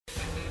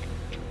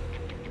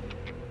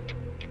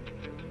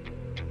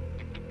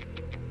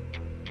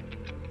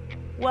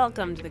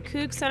Welcome to the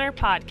Coug Center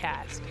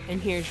podcast,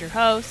 and here's your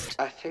host.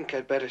 I think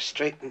I'd better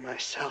straighten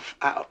myself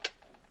out.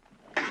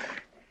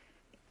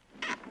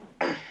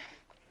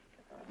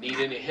 Need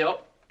any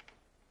help?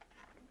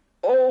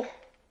 Oh,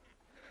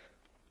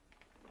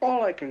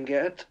 all I can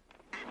get.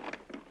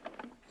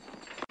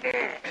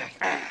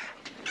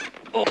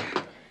 Oh.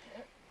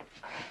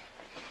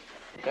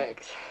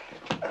 Thanks.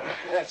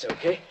 That's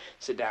okay.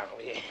 Sit down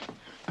over here.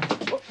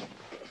 Oh.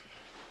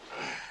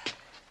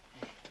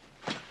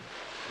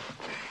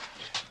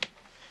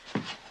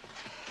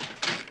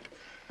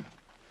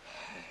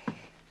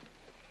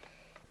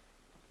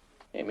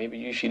 Hey, maybe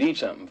you should eat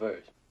something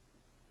first.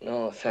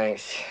 No,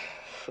 thanks.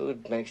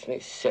 Food makes me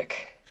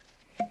sick.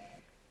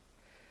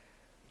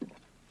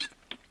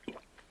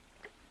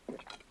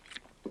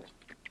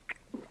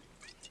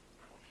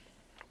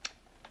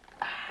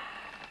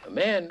 A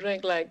man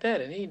drink like that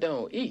and he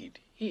don't eat,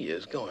 he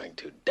is going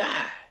to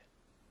die.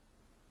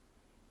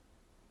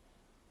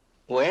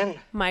 When?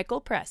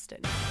 Michael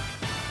Preston.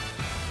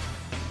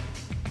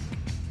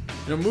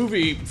 In a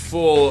movie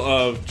full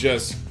of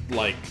just,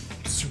 like,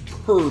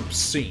 superb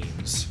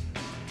scenes.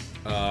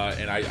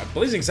 And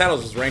Blazing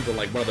Saddles was ranked on,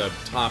 like, one of the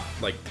top,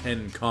 like,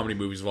 10 comedy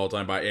movies of all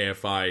time by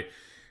AFI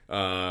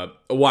a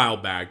while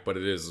back, but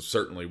it is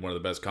certainly one of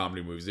the best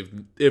comedy movies,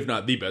 if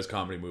not the best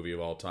comedy movie of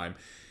all time.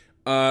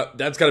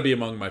 That's got to be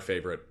among my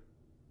favorite.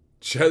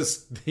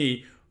 Just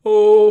the,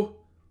 all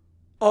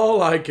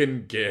I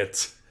can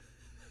get.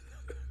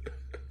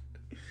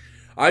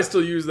 I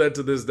still use that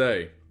to this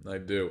day. I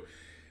do.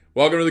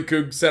 Welcome to the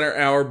Coug Center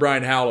Hour.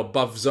 Brian Howell of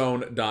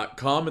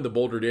Buffzone.com and the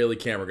Boulder Daily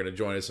Camera are going to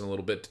join us in a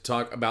little bit to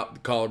talk about the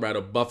Colorado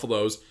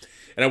Buffaloes.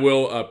 And I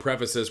will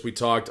preface this. We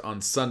talked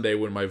on Sunday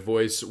when my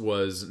voice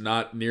was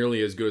not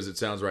nearly as good as it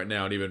sounds right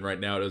now. And even right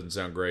now, it doesn't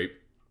sound great.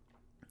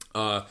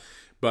 But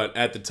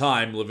at the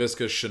time,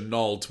 Laviska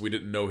Shenault, we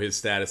didn't know his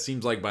status.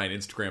 Seems like by an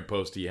Instagram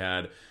post he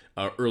had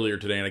earlier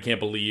today. And I can't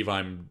believe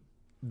I'm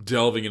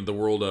delving into the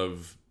world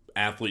of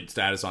athlete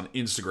status on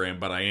Instagram,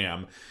 but I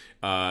am.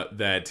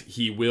 That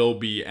he will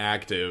be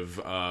active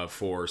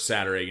for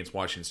Saturday against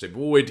Washington State. But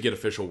we'll wait to get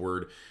official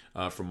word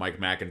from Mike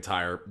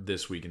McIntyre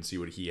this week and see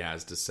what he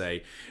has to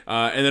say.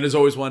 And then, as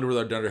always, we'll end with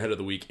our Dunderhead of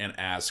the Week and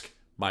ask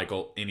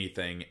Michael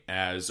anything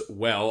as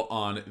well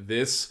on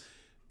this,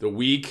 the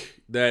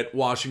week that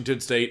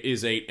Washington State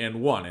is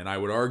 8-1. And I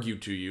would argue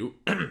to you,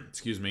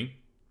 excuse me,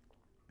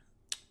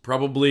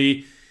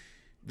 probably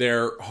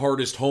their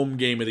hardest home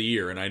game of the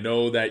year. And I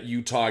know that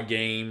Utah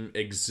game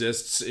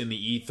exists in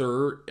the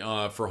ether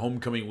for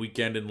homecoming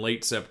weekend in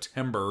late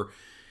September.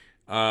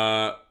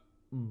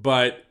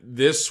 But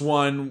this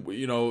one,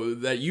 you know,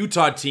 that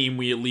Utah team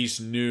we at least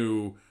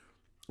knew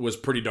was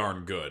pretty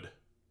darn good.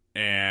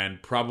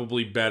 And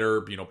probably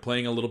better, you know,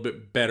 playing a little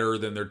bit better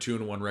than their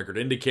 2-1 record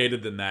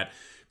indicated, than that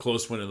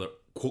close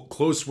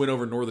win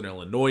over Northern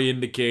Illinois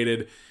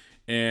indicated.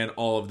 And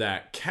all of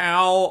that.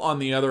 Cal, on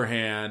the other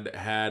hand,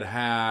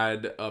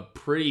 had a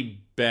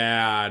pretty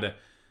bad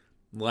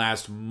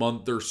last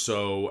month or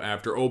so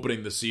after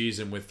opening the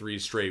season with 3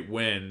 straight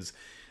wins.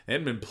 They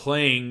hadn't been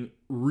playing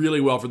really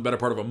well for the better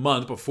part of a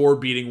month before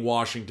beating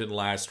Washington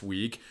last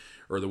week,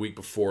 or the week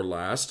before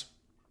last,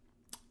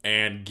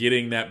 and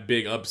getting that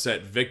big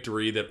upset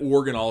victory that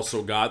Oregon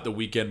also got the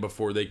weekend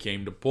before they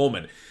came to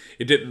Pullman.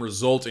 It didn't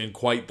result in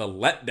quite the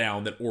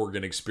letdown that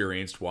Oregon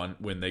experienced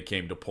when they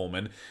came to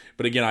Pullman.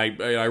 But again,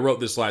 I wrote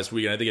this last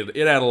week, and I think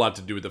it had a lot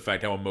to do with the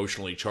fact how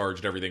emotionally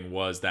charged everything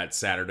was that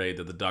Saturday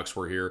that the Ducks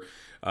were here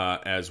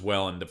as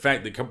well. And the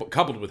fact that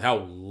coupled with how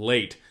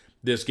late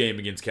this game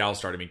against Cal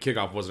started. I mean,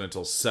 kickoff wasn't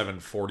until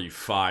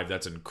 7:45.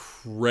 That's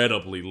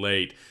incredibly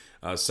late.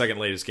 Second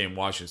latest game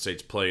Washington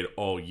State's played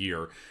all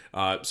year.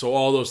 So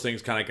all those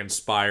things kind of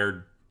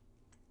conspired,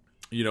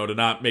 you know, to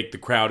not make the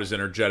crowd as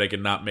energetic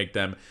and not make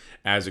them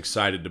as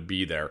excited to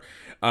be there.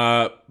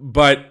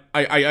 But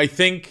I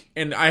think,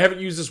 and I haven't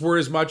used this word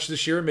as much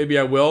this year, maybe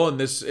I will, and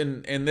this,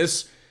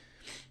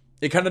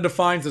 it kind of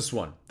defines this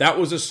one. That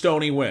was a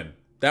stony win.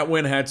 That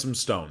win had some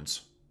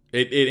stones.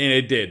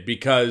 It did,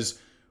 because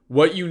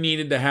what you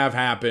needed to have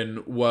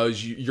happen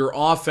was your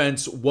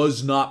offense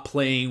was not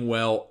playing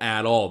well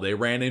at all. They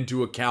ran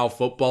into a Cal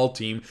football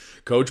team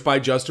coached by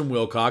Justin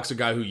Wilcox, a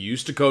guy who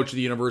used to coach at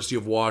the University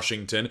of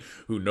Washington,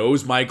 who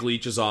knows Mike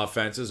Leach's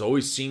offenses,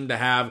 always seemed to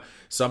have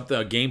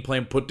a game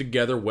plan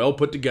well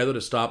put together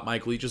to stop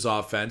Mike Leach's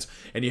offense.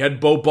 And you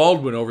had Bo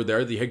Baldwin over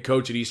there, the head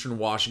coach at Eastern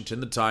Washington,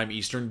 the time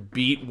Eastern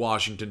beat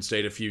Washington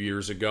State a few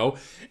years ago.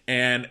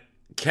 And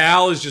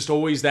Cal is just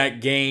always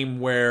that game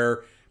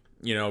where,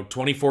 you know,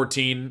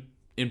 2014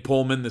 in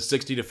Pullman, the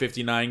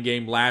 60-59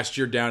 game. Last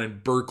year down in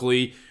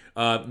Berkeley,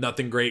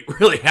 nothing great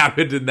really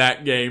happened in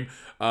that game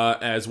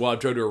as well. I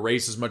tried to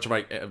erase as much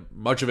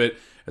of it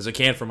as I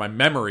can from my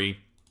memory.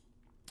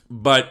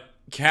 But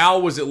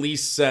Cal was at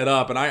least set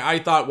up, and I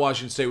thought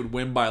Washington State would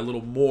win by a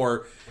little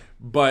more.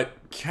 But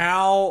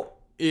Cal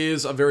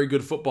is a very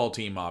good football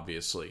team,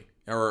 obviously.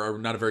 Or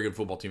not a very good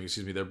football team,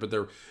 excuse me, but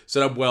they're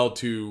set up well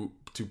to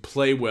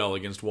play well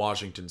against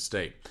Washington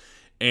State.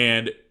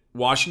 And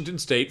Washington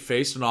State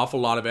faced an awful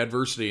lot of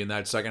adversity in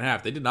that second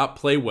half. They did not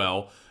play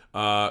well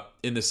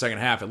in the second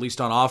half, at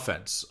least on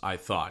offense, I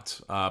thought.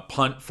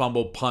 Punt,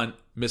 fumble, punt,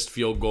 missed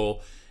field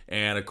goal,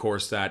 and, of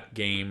course, that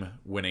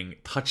game-winning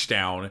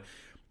touchdown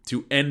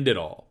to end it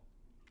all.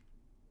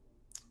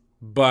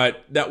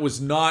 But that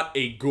was not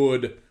a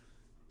good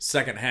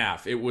second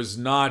half. It was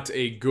not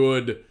a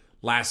good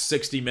last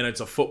 60 minutes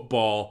of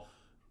football,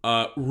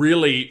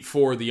 really,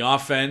 for the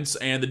offense.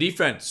 And the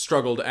defense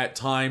struggled at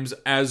times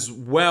as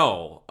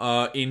well,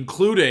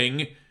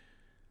 including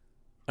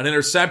an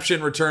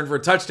interception returned for a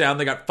touchdown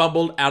that got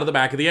fumbled out of the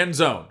back of the end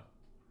zone.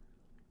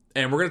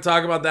 And we're going to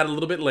talk about that a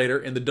little bit later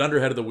in the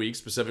Dunderhead of the Week,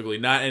 specifically.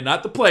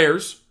 Not the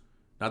players.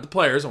 Not the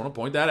players. I want to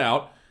point that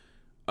out.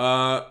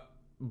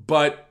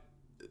 But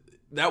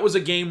that was a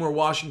game where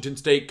Washington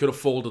State could have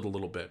folded a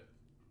little bit.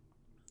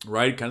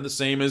 Right? Kind of the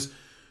same as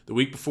the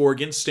week before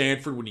against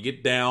Stanford. When you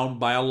get down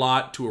by a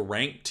lot to a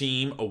ranked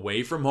team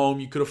away from home,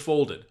 you could have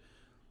folded.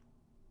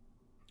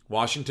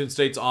 Washington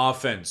State's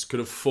offense could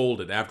have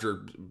folded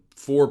after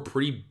 4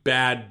 pretty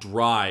bad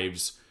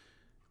drives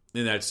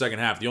in that second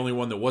half. The only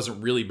one that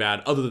wasn't really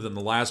bad, other than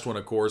the last one,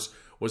 of course,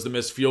 was the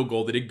missed field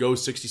goal. They did go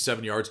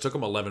 67 yards. Took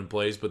them 11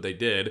 plays, but they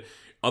did.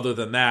 Other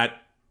than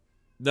that,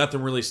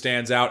 nothing really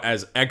stands out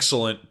as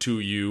excellent to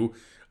you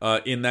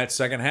in that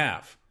second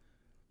half.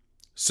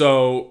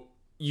 So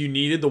you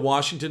needed the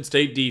Washington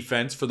State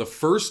defense for the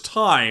first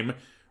time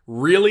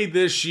really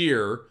this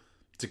year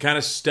to kind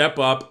of step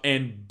up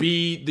and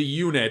be the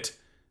unit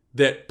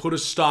that put a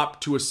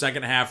stop to a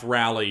second half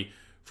rally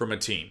from a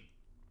team.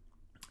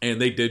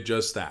 And they did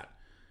just that.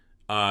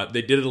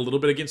 They did it a little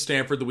bit against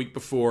Stanford the week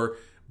before,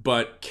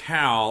 but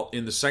Cal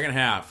in the second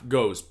half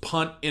goes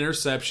punt,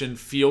 interception,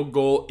 field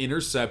goal,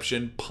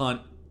 interception,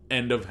 punt,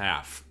 end of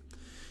half.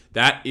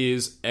 That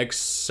is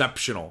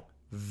exceptional.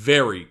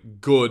 Very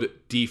good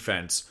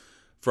defense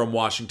from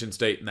Washington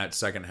State in that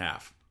second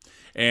half.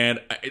 And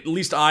at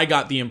least I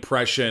got the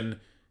impression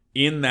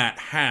in that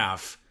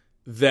half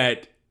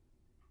that,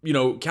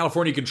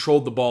 California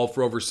controlled the ball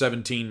for over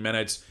 17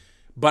 minutes,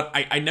 but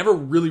I never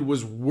really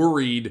was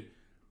worried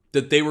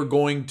that they were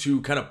going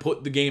to kind of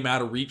put the game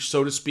out of reach,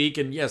 so to speak.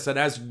 And yes, that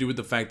has to do with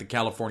the fact that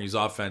California's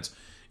offense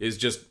is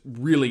just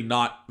really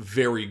not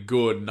very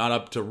good, not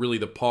up to really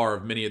the par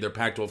of many of their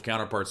Pac-12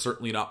 counterparts,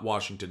 certainly not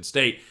Washington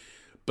State.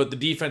 But the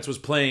defense was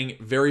playing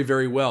very,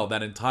 very well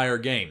that entire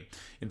game.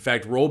 In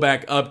fact, roll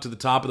back up to the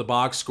top of the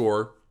box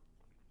score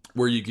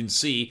where you can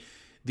see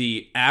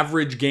the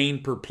average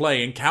gain per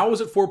play. And Cal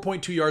was at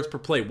 4.2 yards per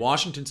play.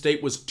 Washington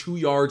State was 2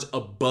 yards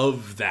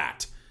above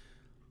that.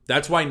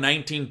 That's why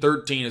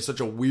 19-13 is such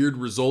a weird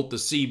result to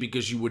see,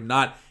 because you would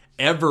not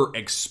ever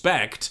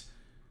expect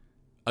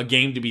a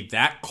game to be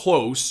that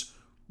close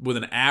with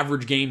an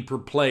average gain per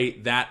play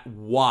that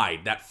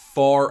wide, that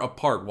far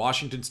apart.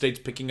 Washington State's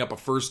picking up a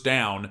first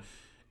down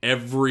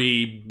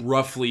every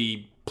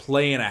roughly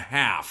play and a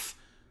half.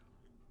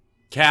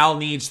 Cal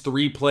needs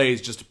 3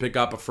 plays just to pick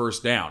up a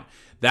first down.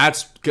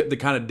 That's the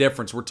kind of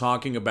difference we're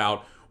talking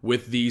about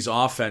with these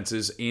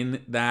offenses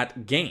in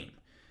that game.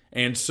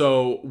 And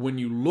so when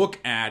you look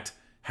at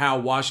how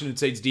Washington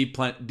State's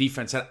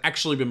defense had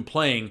actually been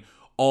playing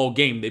all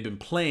game, they've been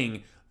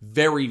playing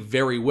very,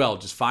 very well.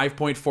 Just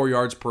 5.4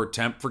 yards per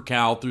attempt for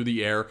Cal through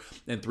the air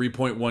and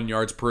 3.1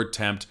 yards per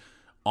attempt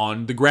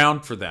on the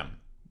ground for them.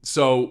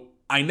 So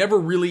I never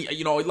really,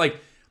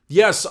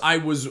 yes, I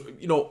was,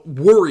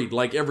 worried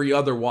like every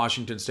other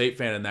Washington State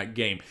fan in that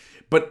game.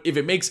 But if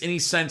it makes any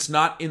sense,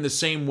 not in the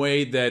same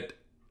way that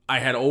I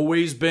had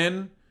always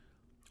been,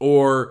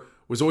 or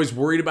was always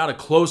worried about a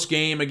close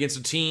game against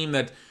a team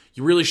that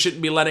you really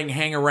shouldn't be letting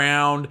hang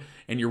around,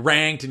 and you're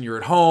ranked and you're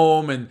at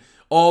home, and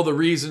all the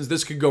reasons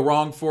this could go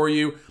wrong for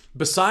you.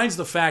 Besides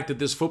the fact that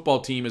this football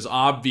team is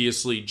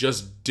obviously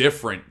just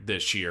different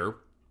this year,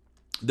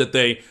 that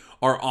they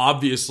are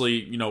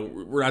obviously,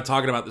 we're not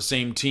talking about the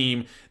same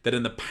team that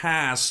in the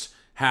past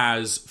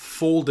has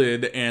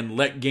folded and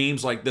let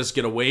games like this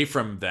get away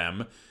from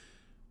them.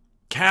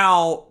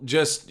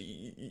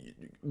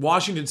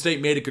 Washington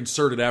State made a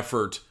concerted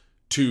effort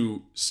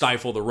to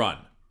stifle the run.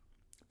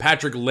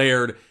 Patrick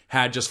Laird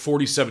had just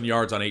 47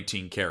 yards on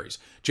 18 carries.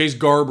 Chase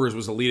Garbers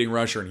was the leading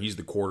rusher, and he's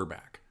the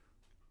quarterback.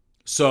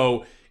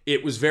 So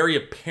it was very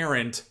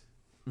apparent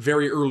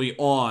very early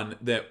on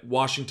that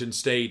Washington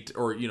State,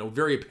 or,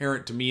 very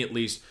apparent to me at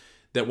least,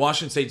 that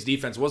Washington State's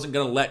defense wasn't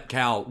going to let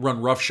Cal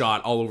run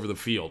roughshod all over the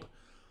field.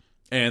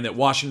 And that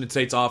Washington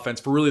State's offense,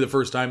 for really the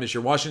first time this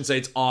year, Washington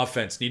State's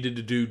offense needed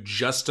to do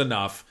just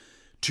enough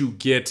to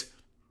get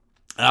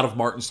out of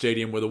Martin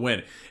Stadium with a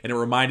win. And it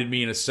reminded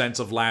me in a sense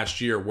of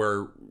last year,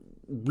 where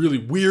really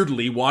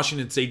weirdly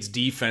Washington State's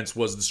defense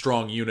was the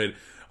strong unit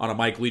on a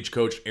Mike Leach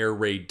coached air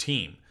raid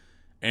team.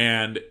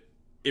 And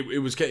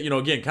it was,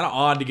 again, kind of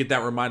odd to get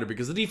that reminder,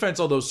 because the defense,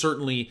 although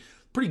certainly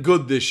pretty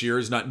good this year,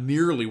 is not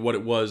nearly what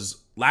it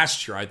was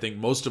last year. I think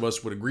most of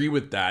us would agree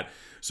with that.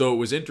 So it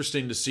was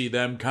interesting to see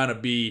them kind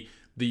of be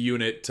the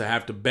unit to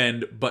have to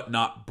bend but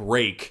not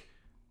break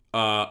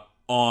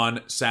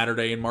on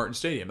Saturday in Martin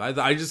Stadium.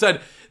 I just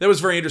said that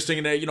was very interesting,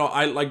 and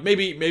I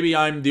maybe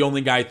I'm the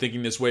only guy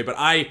thinking this way, but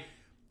I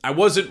I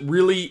wasn't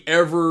really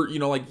ever,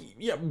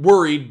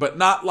 worried, but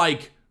not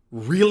like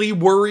really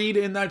worried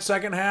in that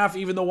second half,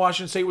 even though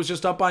Washington State was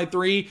just up by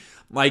 3.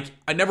 Like,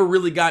 I never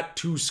really got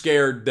too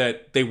scared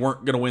that they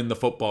weren't going to win the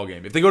football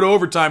game. If they go to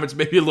overtime, it's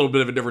maybe a little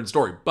bit of a different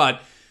story.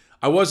 But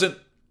I wasn't,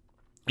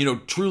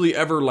 truly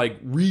ever like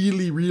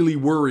really, really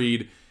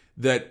worried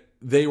that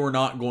they were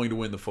not going to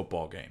win the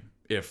football game.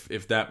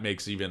 If that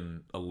makes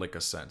even a lick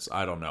of sense.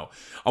 I don't know.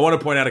 I want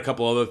to point out a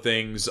couple other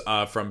things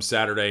from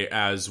Saturday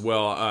as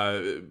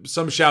well.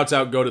 Some shouts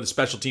out go to the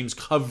special teams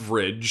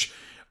coverage.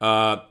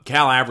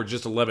 Cal averaged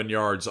just 11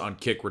 yards on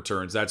kick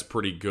returns. That's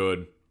pretty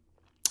good,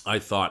 I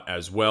thought,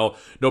 as well.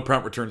 No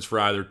punt returns for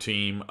either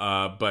team,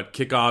 but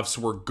kickoffs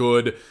were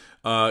good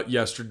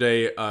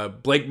yesterday.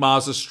 Blake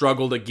Mazza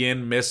struggled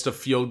again, missed a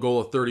field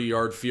goal, a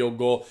 30-yard field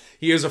goal.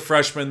 He is a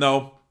freshman,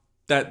 though.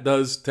 That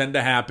does tend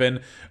to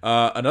happen.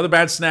 Another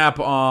bad snap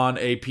on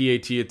a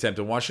PAT attempt,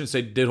 and Washington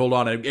State did hold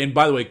on. And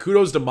by the way,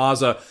 kudos to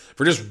Mazza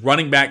for just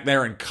running back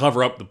there and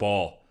cover up the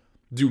ball.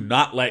 Do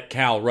not let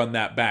Cal run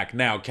that back.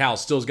 Now, Cal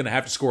still is going to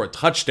have to score a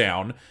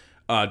touchdown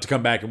to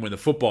come back and win the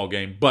football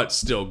game, but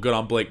still, good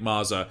on Blake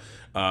Mazza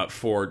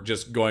for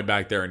just going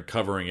back there and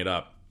covering it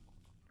up.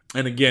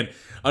 And again,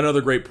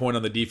 another great point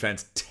on the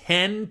defense.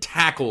 10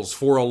 tackles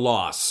for a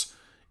loss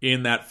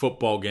in that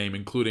football game,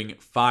 including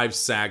 5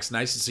 sacks.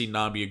 Nice to see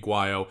Nnamdi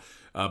Aguayo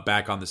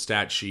back on the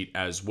stat sheet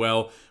as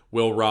well.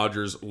 Will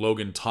Rogers,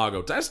 Logan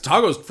Tago. That's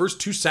Tago's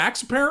first 2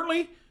 sacks,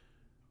 apparently?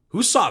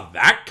 Who saw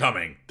that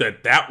coming?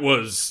 That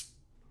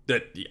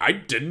I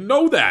didn't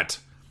know that.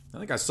 I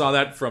think I saw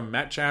that from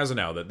Matt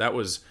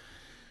Chazanow.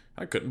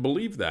 I couldn't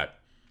believe that.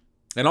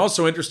 And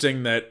also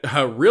interesting that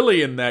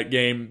really in that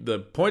game, the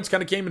points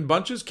kind of came in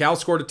bunches. Cal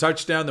scored a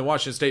touchdown, then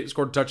Washington State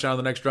scored a touchdown on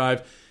the next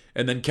drive.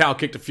 And then Cal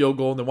kicked a field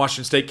goal, and then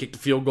Washington State kicked a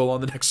field goal on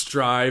the next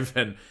drive.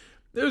 And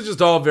it was just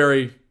all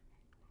very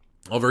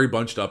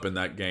bunched up in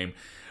that game.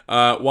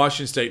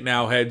 Washington State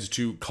now heads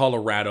to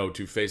Colorado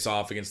to face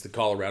off against the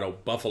Colorado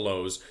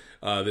Buffaloes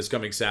this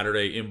coming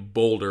Saturday in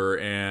Boulder.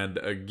 And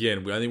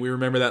again, I think we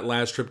remember that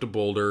last trip to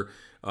Boulder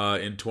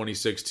in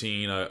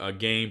 2016, a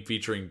game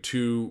featuring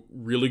 2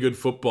 really good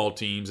football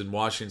teams in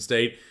Washington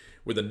State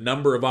with a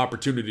number of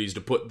opportunities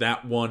to put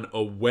that one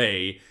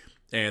away.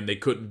 And they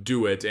couldn't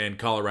do it, and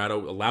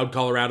Colorado allowed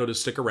Colorado to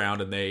stick around,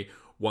 and they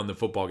won the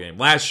football game.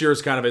 Last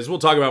year's kind of, as we'll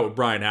talk about with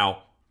Brian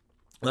Howell,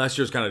 last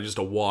year's kind of just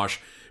a wash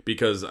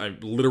because a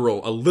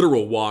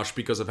literal wash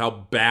because of how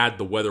bad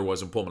the weather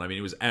was in Pullman. I mean,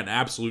 it was an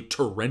absolute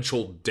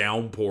torrential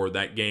downpour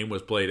that game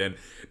was played in.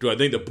 To I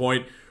think the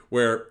point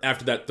where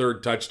after that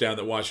third touchdown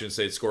that Washington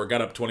State scored, got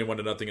up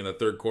 21-0 in the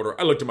third quarter.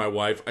 I looked at my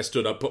wife, I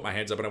stood up, put my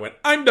hands up, and I went,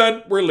 "I'm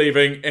done, we're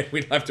leaving," and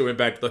we left to went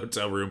back to the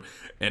hotel room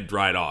and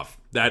dried off.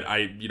 That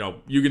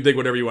you can think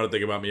whatever you want to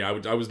think about me. I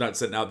was not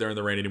sitting out there in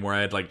the rain anymore.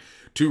 I had like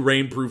 2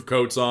 rainproof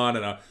coats on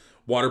and a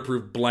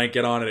waterproof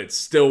blanket on, and it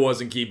still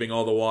wasn't keeping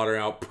all the water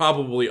out.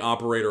 Probably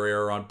operator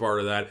error on part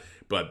of that,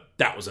 but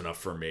that was enough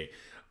for me.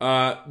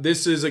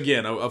 This is,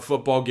 again, a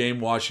football game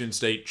Washington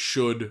State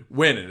should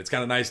win, and it's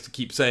kind of nice to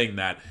keep saying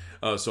that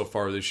so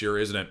far this year,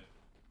 isn't it?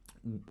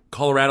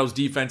 Colorado's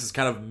defense is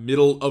kind of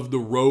middle of the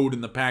road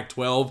in the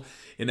Pac-12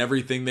 in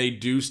everything they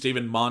do.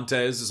 Steven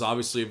Montez is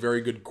obviously a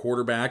very good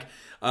quarterback.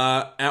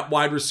 At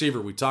wide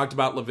receiver, we talked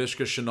about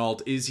Laviska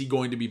Shenault. Is he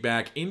going to be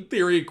back? In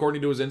theory,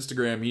 according to his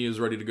Instagram, he is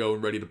ready to go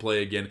and ready to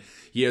play again.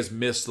 He has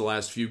missed the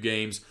last few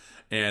games,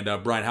 and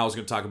Brian Howell is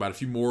going to talk about a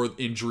few more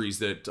injuries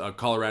that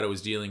Colorado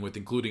is dealing with,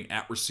 including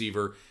at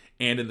receiver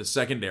and in the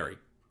secondary.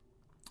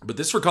 But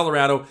this for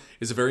Colorado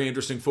is a very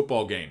interesting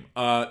football game.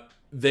 I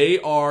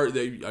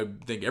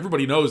think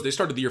everybody knows they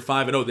started the year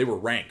 5-0. They were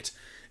ranked,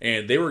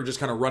 and they were just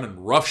kind of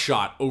running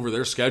roughshod over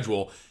their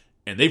schedule,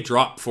 and they've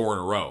dropped 4 in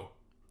a row.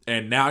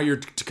 And now you're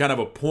to kind of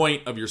a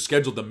point of your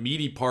schedule, the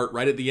meaty part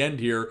right at the end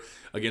here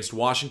against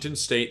Washington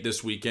State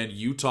this weekend,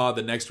 Utah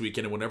the next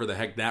weekend, and whatever the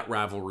heck that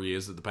rivalry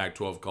is that the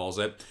Pac-12 calls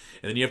it.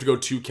 And then you have to go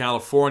to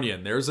California.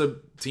 And there's a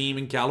team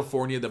in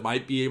California that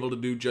might be able to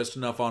do just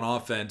enough on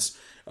offense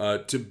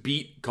to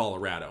beat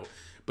Colorado.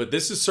 But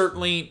this is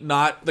certainly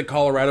not the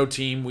Colorado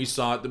team we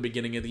saw at the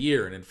beginning of the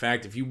year. And in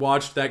fact, if you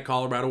watched that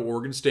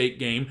Colorado-Oregon State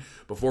game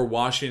before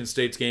Washington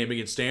State's game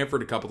against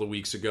Stanford a couple of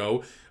weeks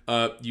ago,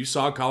 you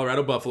saw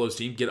Colorado Buffalo's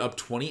team get up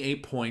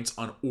 28 points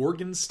on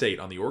Oregon State,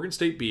 on the Oregon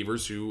State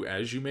Beavers, who,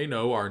 as you may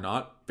know, are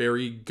not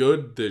very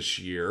good this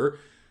year.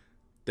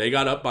 They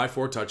got up by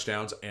 4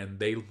 touchdowns, and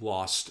they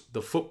lost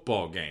the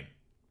football game.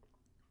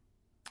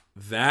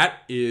 That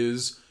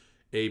is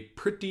a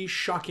pretty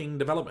shocking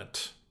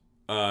development.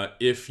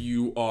 If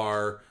you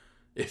are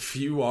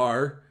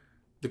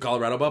the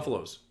Colorado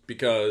Buffaloes,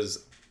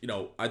 because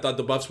I thought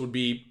the Buffs would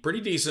be pretty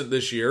decent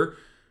this year,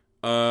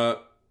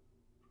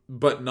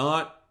 but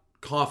not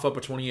cough up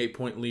a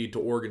 28-point lead to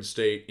Oregon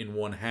State in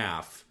one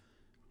half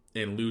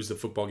and lose the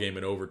football game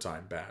in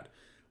overtime bad.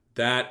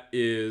 That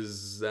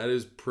is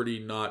pretty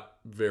not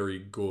very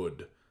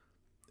good.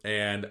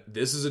 And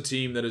this is a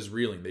team that is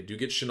reeling. They do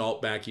get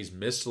Shenault back. He's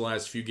missed the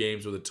last few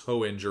games with a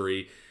toe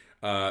injury.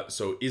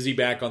 So is he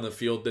back on the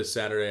field this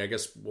Saturday? I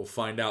guess we'll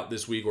find out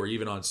this week or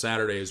even on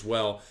Saturday as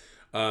well.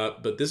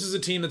 But this is a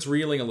team that's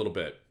reeling a little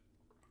bit.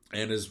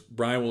 And as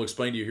Brian will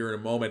explain to you here in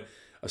a moment,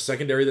 a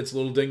secondary that's a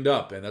little dinged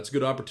up. And that's a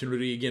good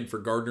opportunity, again, for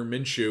Gardner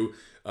Minshew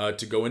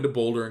to go into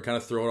Boulder and kind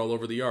of throw it all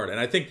over the yard. And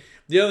I think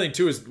the other thing,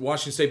 too, is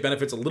Washington State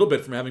benefits a little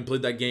bit from having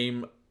played that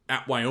game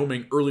at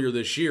Wyoming earlier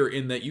this year,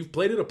 in that you've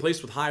played at a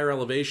place with higher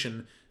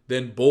elevation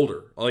than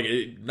Boulder.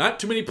 Not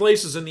too many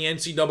places in the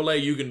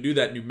NCAA you can do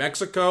that. New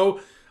Mexico,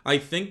 I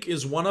think,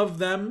 is one of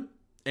them,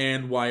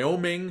 and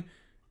Wyoming,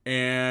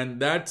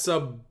 and that's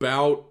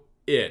about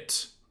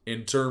it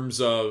in terms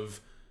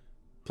of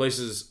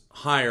places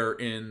higher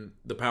in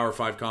the Power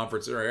 5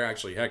 conference, or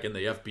actually, heck, in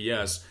the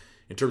FBS,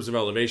 in terms of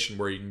elevation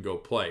where you can go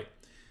play.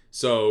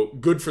 So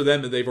good for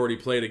them that they've already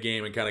played a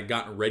game and kind of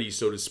gotten ready,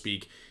 so to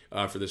speak,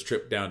 for this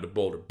trip down to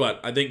Boulder. But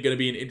I think going to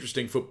be an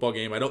interesting football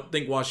game. I don't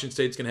think Washington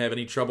State's going to have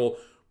any trouble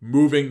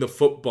moving the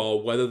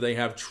football. Whether they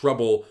have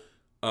trouble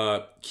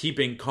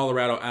keeping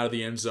Colorado out of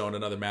the end zone,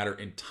 another matter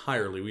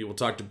entirely. We will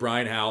talk to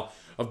Brian Howell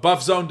of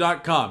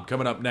Buffzone.com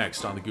coming up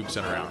next on the Gook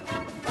Center Hour.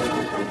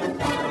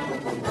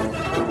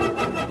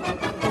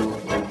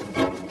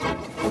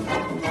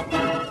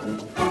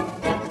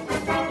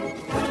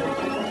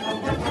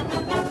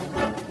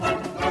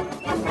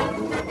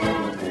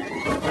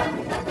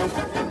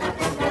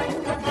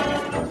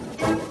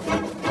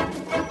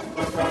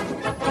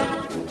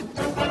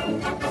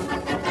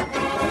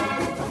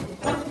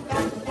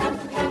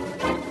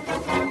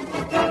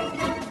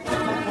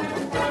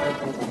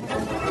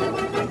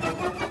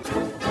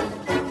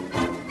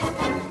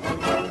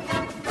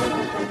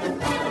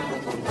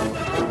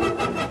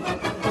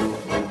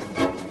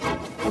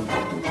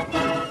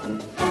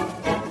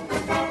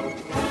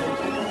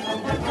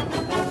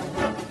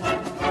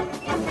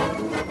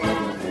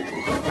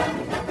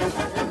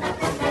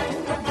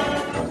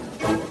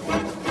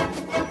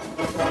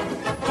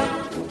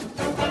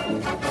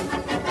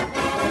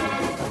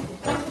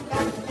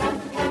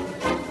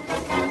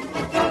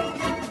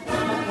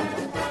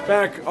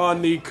 Back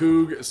on the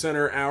Coug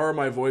Center Hour,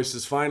 my voice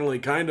is finally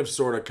kind of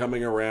sort of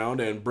coming around,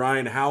 and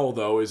Brian Howell,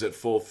 though, is at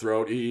full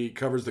throat. He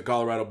covers the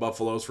Colorado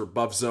Buffaloes for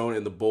Buffzone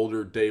and the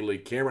Boulder Daily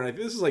Camera, and I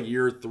think this is like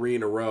year 3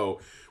 in a row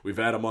we've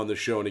had him on the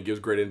show, and he gives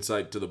great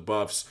insight to the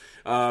Buffs.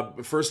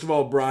 First of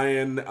all,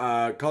 Brian,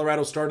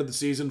 Colorado started the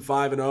season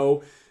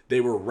 5-0.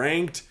 They were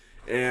ranked,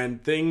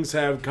 and things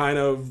have kind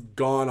of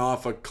gone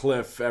off a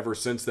cliff ever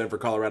since then for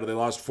Colorado. They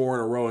lost 4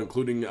 in a row,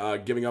 including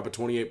giving up a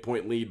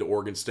 28-point lead to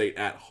Oregon State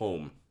at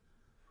home.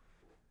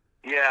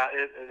 Yeah,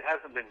 it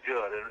hasn't been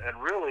good,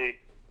 and really,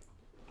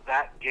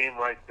 that game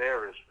right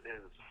there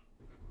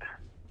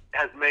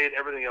has made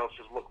everything else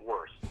just look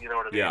worse. You know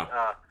what I mean? Yeah.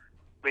 I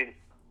mean,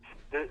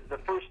 the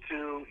first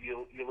two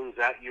you lose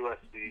at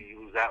USC,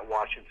 you lose at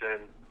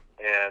Washington,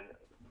 and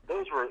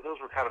those were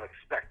kind of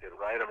expected,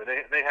 right? I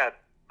mean, they had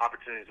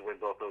opportunities to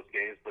win both those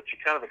games, but you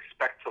kind of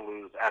expect to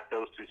lose at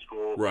those two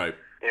schools, right?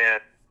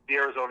 And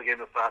the Arizona game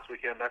this last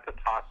weekend, that's a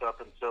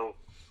toss-up, and so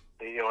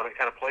and it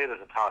kind of played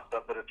as a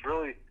toss-up, but it's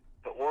really.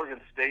 The Oregon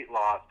State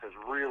loss has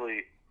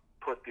really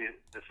put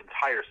this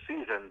entire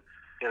season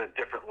in a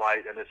different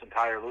light, and this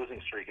entire losing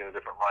streak in a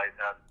different light.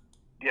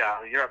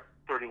 And you're up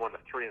 31-3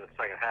 in the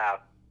second half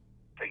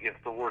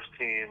against the worst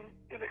team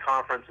in the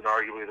conference and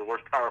arguably the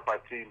worst Power 5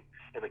 team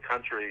in the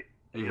country,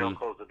 and you don't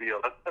close the deal.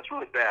 That's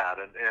really bad,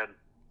 and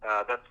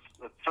that's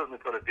certainly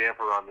put a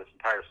damper on this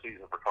entire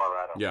season for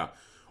Colorado. Yeah.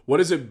 What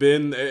has it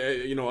been,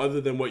 other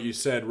than what you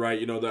said, right?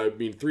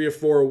 3 or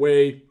 4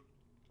 away,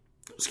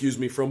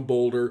 from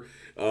Boulder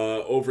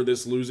over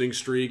this losing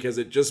streak. Has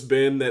it just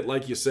been that,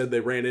 like you said, they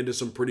ran into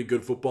some pretty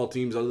good football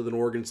teams other than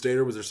Oregon State,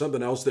 or was there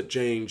something else that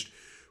changed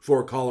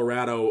for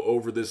Colorado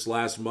over this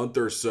last month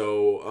or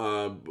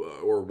so,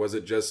 or was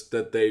it just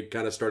that they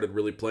kind of started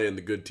really playing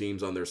the good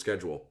teams on their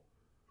schedule?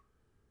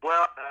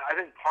 Well, I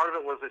think part of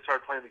it was they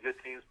started playing the good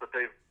teams, but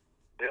they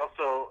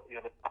also,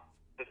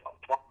 they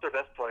lost their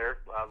best player,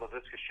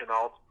 Laviska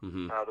Shenault,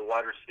 the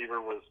wide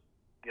receiver was,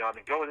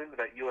 going into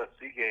that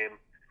USC game,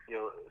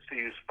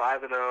 CU's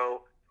 5-0.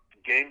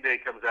 Game day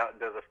comes out and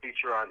does a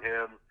feature on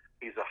him.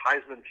 He's a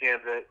Heisman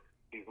candidate.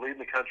 He's leading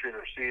the country in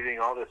receiving,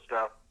 all this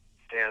stuff.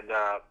 And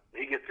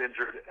he gets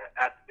injured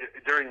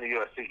during the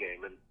USC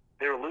game. And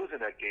they were losing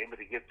that game, but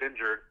he gets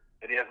injured,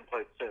 and he hasn't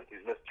played since.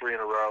 He's missed 3 in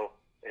a row.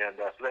 And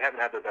so they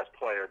haven't had their best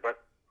player. But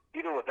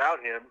even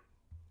without him,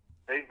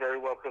 they very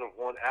well could have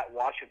won at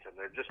Washington.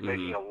 They're just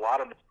making a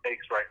lot of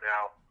mistakes right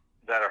now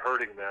that are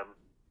hurting them.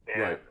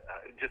 And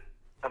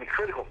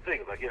critical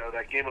things. Like,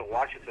 that game at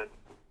Washington,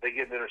 they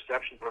get an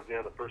interception towards the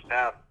end of the first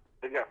half.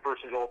 They got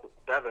first and goal at the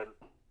 7,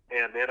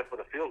 and they end up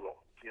with a field goal.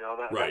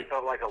 That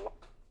felt like a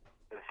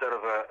instead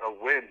of a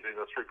win,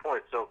 3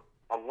 points. So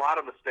a lot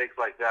of mistakes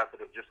like that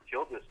have just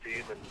killed this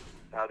team,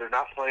 and they're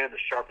not playing as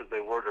sharp as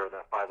they were during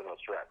that 5-0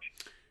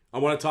 stretch. I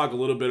want to talk a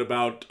little bit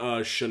about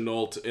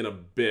Shenault in a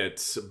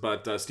bit,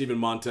 but Steven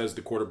Montez,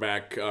 the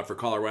quarterback for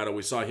Colorado,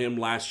 we saw him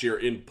last year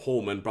in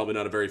Pullman. Probably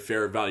not a very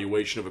fair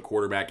evaluation of a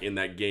quarterback in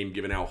that game,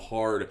 given how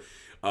hard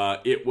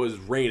it was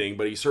raining,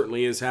 but he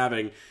certainly is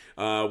having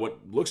what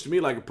looks to me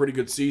like a pretty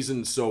good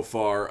season so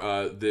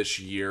far this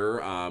year.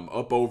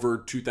 Up over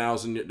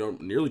 2,000,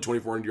 nearly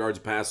 2,400 yards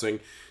passing,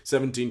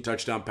 17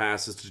 touchdown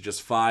passes to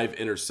just 5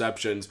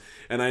 interceptions.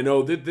 And I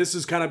know that this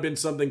has kind of been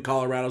something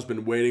Colorado's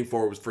been waiting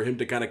for, was for him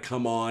to kind of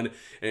come on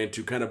and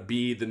to kind of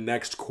be the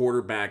next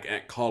quarterback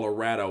at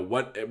Colorado.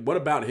 What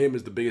about him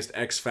is the biggest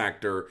X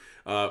factor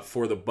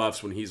for the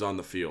Buffs when he's on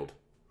the field?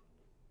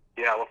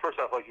 Yeah, well, first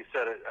off, like you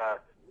said,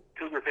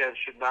 Cougar fans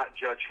should not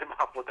judge him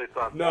off what they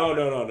saw. No.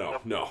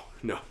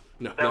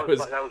 That was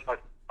by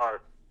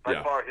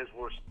far his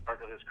worst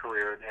start of his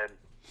career, and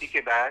he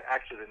came back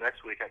actually the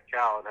next week at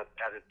Cal and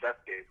had his best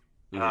game.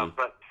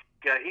 But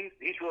yeah,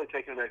 he's really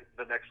taken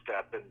the next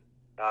step, and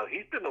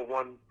he's been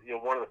one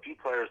of the few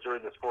players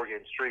during this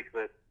 4-game streak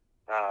that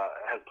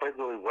has played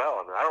really well.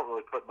 I mean, I don't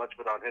really put much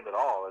of it on him at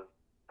all. And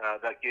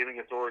that game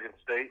against Oregon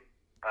State,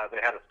 they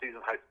had a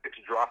season-high 6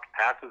 dropped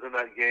passes in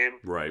that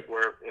game, right?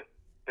 Where if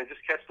they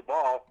just catch the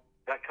ball,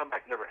 that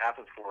comeback never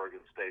happens for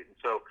Oregon State. And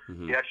so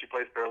he actually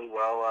played fairly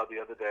well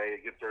the other day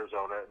against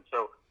Arizona. And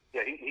so,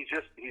 yeah,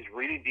 he's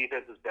reading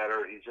defenses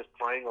better. He's just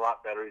playing a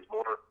lot better. He's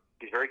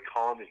very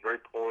calm. He's very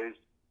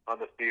poised on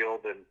the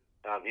field. And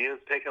he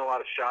has taken a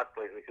lot of shots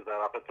lately because that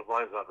offensive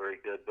line is not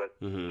very good. But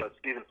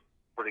Stevens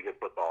pretty good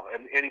football.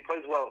 And he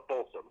plays well at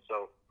Folsom.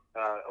 So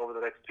over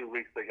the next 2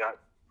 weeks, they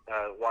got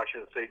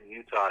Washington State and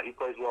Utah. He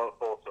plays well at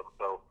Folsom.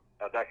 So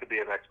that could be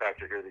an X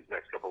factor here these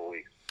next couple of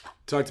weeks.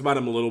 Talked about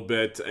him a little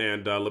bit,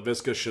 and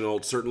Laviska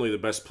Shenault, certainly the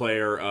best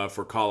player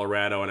for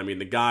Colorado. And I mean,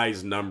 the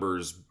guy's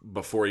numbers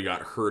before he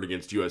got hurt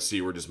against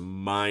USC were just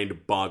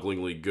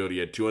mind-bogglingly good. He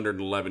had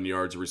 211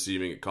 yards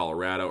receiving at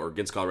Colorado, or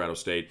against Colorado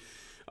State,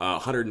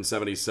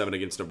 177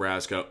 against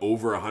Nebraska,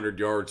 over 100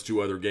 yards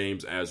 2 other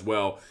games as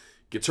well.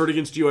 Gets hurt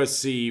against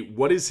USC.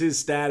 What is his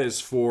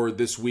status for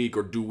this week,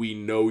 or do we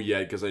know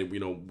yet? Because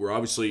we're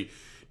obviously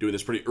doing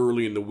this pretty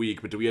early in the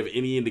week, but do we have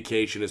any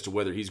indication as to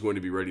whether he's going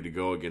to be ready to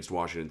go against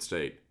Washington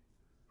State?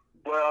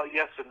 Well,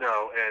 yes and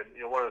no. And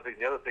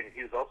the other thing,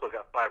 he's also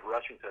got 5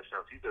 rushing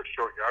touchdowns. He's their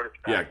short yardage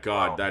back. Yeah,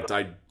 God,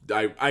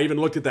 I even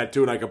looked at that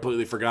too, and I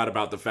completely forgot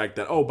about the fact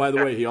that, oh, by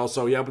the way, he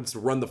happens to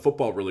run the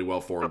football really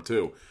well for him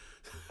too.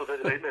 So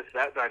they missed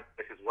that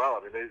dynamic as well.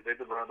 I mean, they've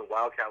been running the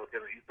Wildcat with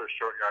him, and he's their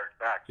short yardage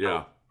back. So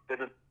yeah, they've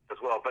been as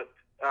well. But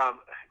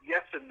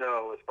yes and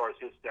no as far as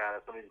his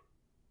status. I mean,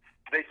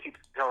 they keep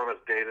telling us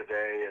day to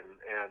day,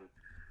 and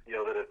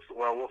that it's,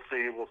 well, we'll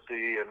see, and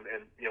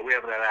we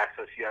haven't had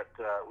access yet.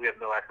 We have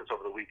no access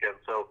over the weekend,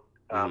 so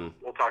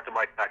we'll talk to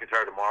Mike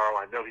McIntyre tomorrow.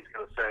 I know he's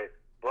going to say,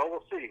 well,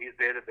 we'll see. He's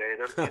day to day.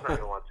 He's not going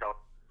to want to tell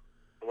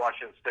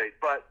Washington State.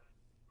 But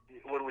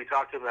when we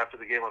talked to him after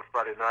the game on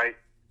Friday night,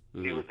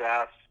 he was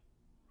asked,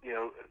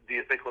 do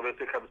you think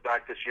Laviska comes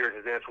back this year? And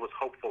his answer was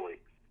hopefully.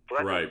 So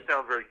that doesn't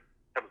sound very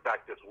comes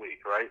back this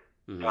week, right?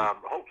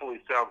 Hopefully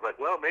sounds like,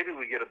 well, maybe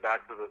we get him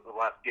back for the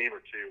last game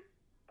or two.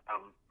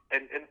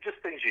 And just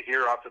things you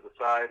hear off to the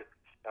side,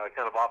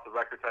 kind of off the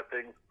record type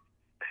things.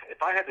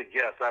 If I had to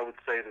guess, I would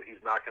say that he's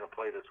not going to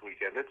play this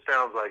weekend. It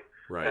sounds like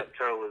that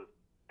toe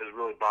is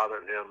really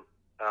bothering him.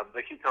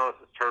 They keep telling us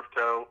it's turf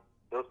toe.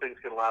 Those things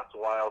can last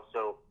a while.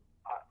 So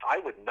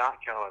I would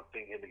not count on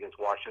seeing him against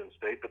Washington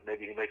State, but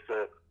maybe he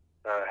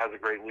has a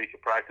great week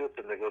of practice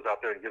and then goes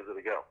out there and gives it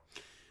a go.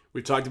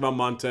 We talked about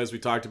Montez. We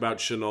talked about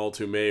Shenault,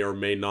 who may or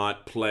may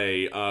not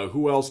play.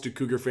 Who else do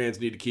Cougar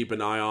fans need to keep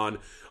an eye on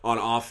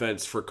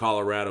offense for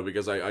Colorado?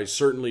 Because I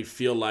certainly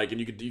feel like,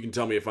 and you can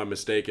tell me if I'm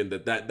mistaken,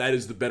 that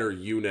is the better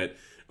unit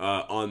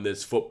on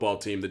this football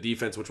team. The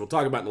defense, which we'll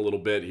talk about in a little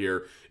bit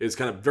here, is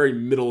kind of very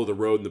middle of the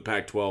road in the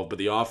Pac-12, but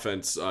the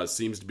offense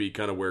seems to be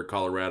kind of where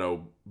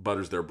Colorado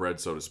butters their bread,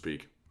 so to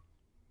speak.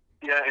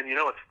 Yeah, and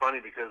it's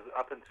funny because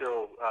up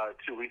until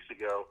 2 weeks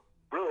ago,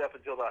 really up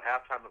until about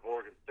halftime of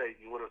Oregon State,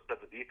 you would have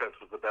said the defense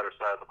was the better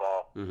side of the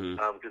ball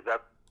because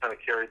that kind of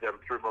carried them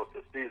through most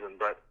of the season.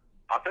 But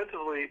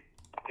offensively,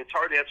 it's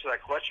hard to answer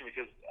that question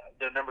because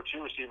their number 2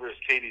 receiver is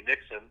Katie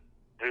Nixon,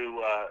 who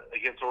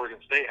against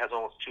Oregon State has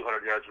almost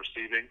 200 yards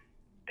receiving,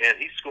 and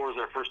he scores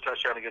their first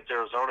touchdown against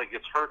Arizona,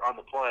 gets hurt on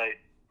the play,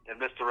 and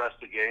missed the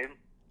rest of the game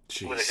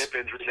with a hip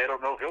injury. They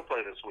don't know if he'll play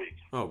this week.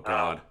 Oh,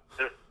 God.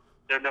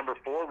 Their number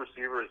 4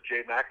 receiver is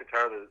Jay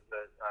McIntyre,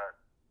 the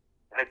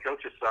head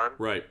coach's son,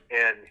 right?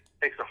 And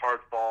takes a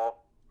hard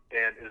fall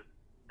and is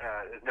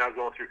now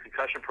going through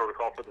concussion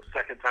protocol for the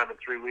second time in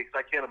 3 weeks.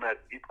 I can't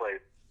imagine he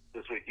plays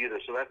this week either.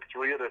 So that's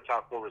 3 of their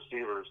top 4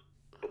 receivers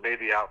that may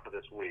be out for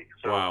this week.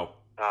 So, wow.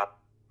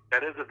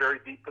 That is a very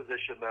deep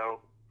position,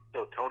 though.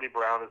 So Tony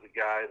Brown is a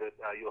guy that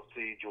you'll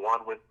see.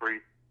 Juwan Winfrey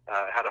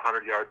had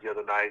 100 yards the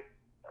other night.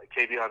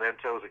 Kavion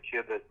Ento is a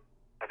kid that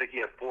I think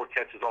he had 4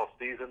 catches all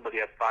season, but he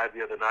had 5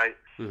 the other night.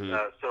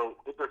 So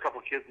there are a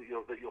couple of kids that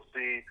you'll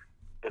see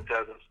that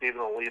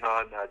Stephen will lean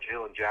on.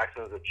 Jalen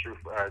Jackson is a true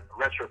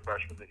redshirt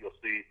freshman that you'll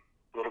see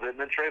a little bit. And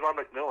then Trayvon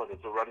McMillan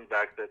is a running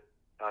back that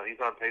he's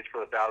on pace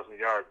for 1,000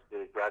 yards,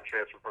 the grad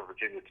transfer from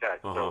Virginia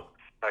Tech. So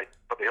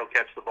he'll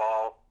catch the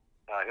ball.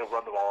 He'll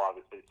run the ball,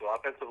 obviously. So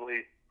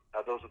offensively,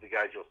 those are the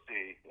guys you'll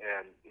see.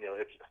 And,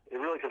 it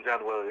really comes down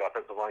to whether the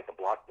offensive line can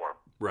block for them.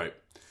 Right.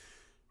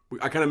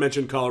 I kind of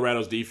mentioned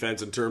Colorado's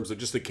defense in terms of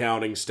just the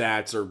counting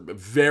stats are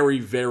very,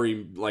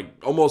 very,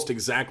 almost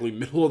exactly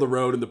middle of the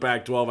road in the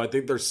Pac-12. I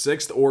think they're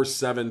 6th or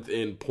 7th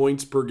in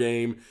points per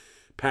game,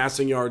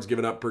 passing yards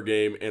given up per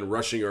game, and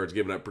rushing yards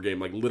given up per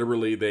game.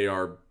 Literally, they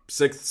are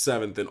 6th,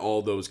 7th in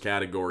all those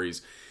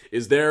categories.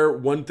 Is there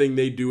one thing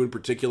they do in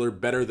particular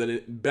better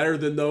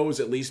than those,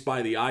 at least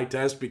by the eye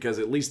test? Because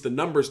at least the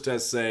numbers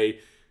test say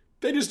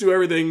they just do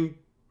everything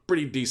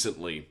pretty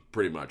decently,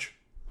 pretty much.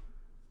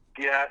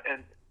 Yeah,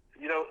 and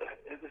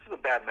this is a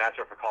bad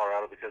matchup for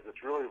Colorado because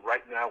it's really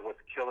right now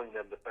what's killing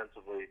them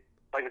defensively.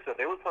 Like I said,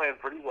 they were playing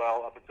pretty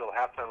well up until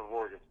halftime of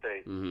Oregon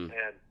State, and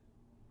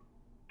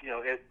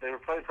they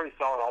were playing pretty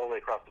solid all the way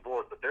across the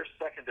board. But their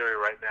secondary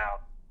right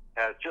now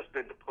has just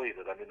been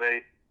depleted. I mean,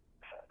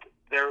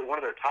 they're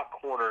one of their top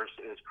corners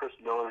is Chris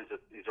Miller.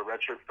 He's a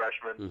redshirt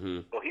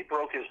freshman. Well, he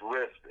broke his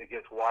wrist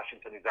against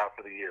Washington. He's out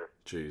for the year.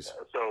 Jeez.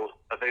 So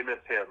they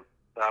miss him.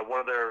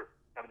 One of their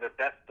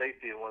best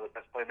safety and one of the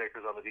best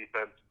playmakers on the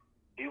defense.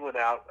 He went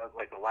out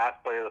the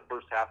last play of the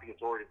first half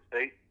against Oregon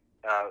State,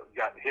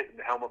 got hit in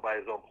the helmet by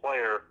his own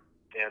player,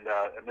 and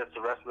missed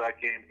the rest of that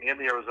game and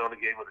the Arizona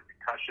game with a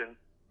concussion.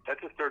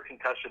 That's his 3rd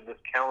concussion this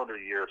calendar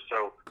year.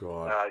 So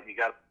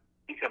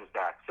he comes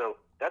back.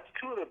 So that's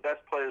 2 of the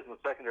best players in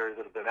the secondary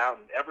that have been out,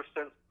 and ever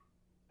since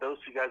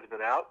those 2 guys have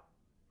been out,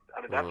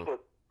 that's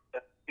what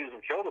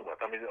Houston killed them with.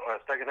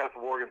 Second half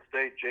of Oregon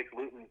State, Jake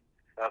Luton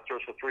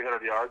throws for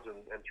 300 yards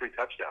and 3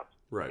 touchdowns.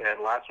 Right.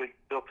 And last week,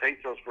 Bill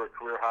Tate throws for a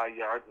career-high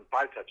yards and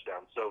 5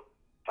 touchdowns. So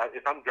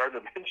if I'm Gardner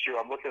Minshew,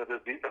 I'm looking at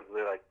this defense and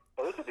they're like,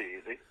 oh, this will be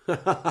easy.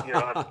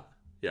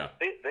 Yeah.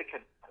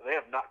 They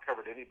have not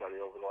covered anybody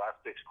over the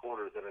last 6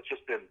 quarters, and it's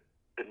just been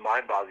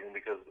mind-boggling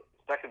because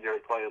secondary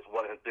play is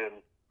what has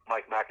been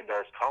Mike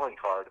McIntyre's calling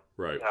card.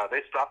 Right. They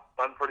stopped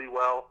the run pretty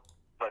well,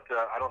 but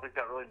I don't think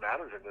that really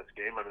matters in this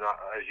game.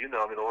 As you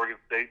know, Oregon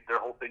State, their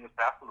whole thing is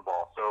passing the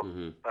ball. So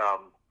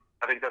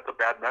I think that's a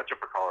bad matchup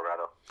for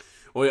Colorado.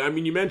 Well,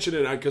 you mentioned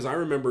it because I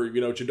remember,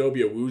 Chidobe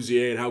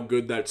Awuzie and how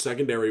good that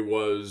secondary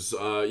was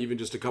even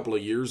just a couple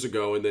of years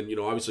ago. And then,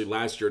 obviously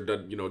last year,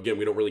 again,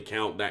 we don't really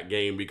count that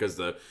game because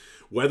the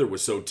weather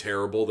was so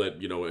terrible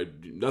that,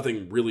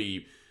 nothing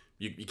really,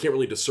 you can't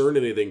really discern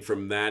anything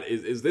from that.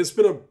 Is this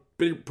been a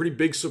pretty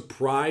big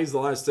surprise the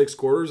last 6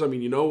 quarters?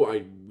 We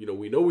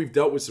know we've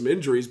dealt with some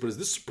injuries, but is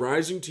this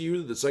surprising to you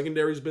that the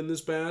secondary's been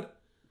this bad?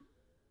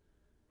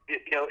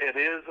 It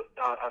is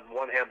on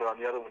one hand, but on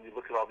the other, when you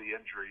look at all the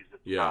injuries,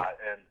 it's not.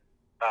 And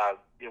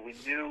we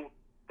knew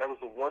that was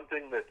the one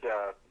thing that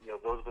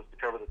those of us that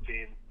cover the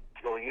team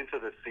going into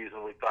this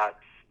season, we thought,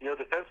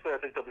 defensively, I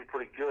think they'll be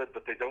pretty good,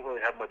 but they don't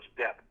really have much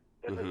depth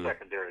in the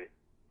secondary,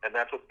 and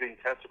that's what's being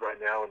tested right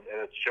now, and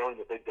it's showing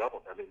that they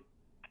don't.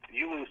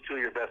 You lose 2 of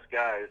your best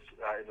guys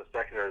in the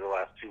secondary the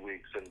last 2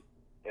 weeks, and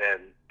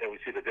we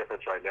see the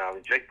difference right now.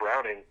 Jake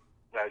Browning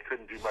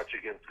couldn't do much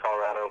against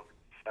Colorado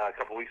a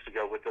couple weeks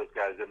ago with those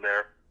guys in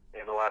there.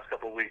 In the last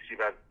couple of weeks, you've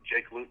had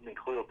Jake Luton and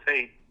Khalil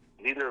Tate,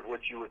 neither of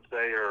which you would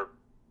say are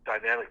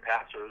dynamic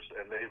passers,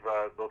 and they've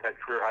both had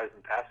career highs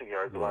in passing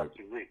yards the last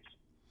 2 weeks.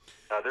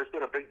 There's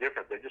been a big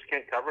difference. They just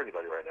can't cover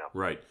anybody right now.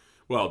 Right.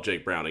 Well,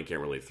 Jake Browning can't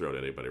really throw to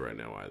anybody right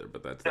now either,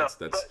 but that's I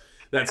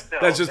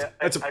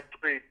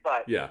agree,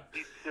 but yeah.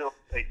 He's still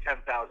a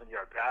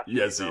 10,000-yard passer.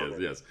 Yes, he is.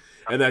 Yes,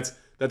 and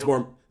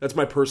that's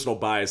my personal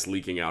bias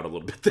leaking out a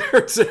little bit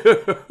there too.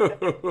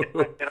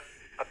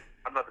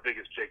 I'm not the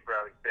biggest Jake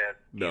Browning fan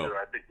either.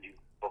 I think he's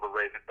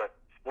overrated. But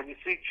when you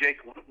see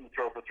Jake Luton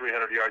throw for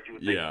 300 yards, you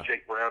would think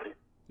Jake Browning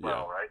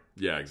right?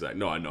 Yeah, exactly.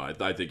 No, I know.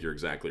 I think you're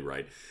exactly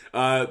right.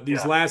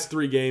 These last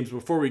 3 games,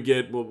 before we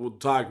get, we'll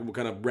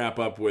kind of wrap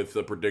up with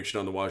the prediction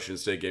on the Washington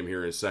State game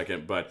here in a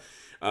second. But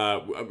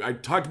I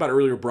talked about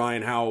earlier,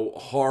 Brian, how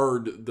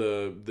hard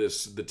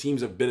the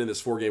teams have been in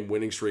this 4-game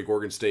winning streak.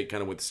 Oregon State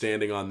kind of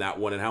withstanding on that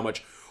one, and how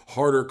much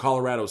harder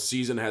Colorado's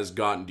season has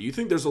gotten. Do you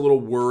think there's a little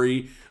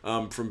worry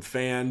from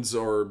fans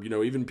or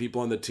even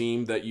people on the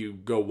team that you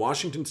go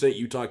Washington State,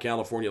 Utah,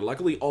 California?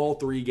 Luckily, all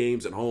 3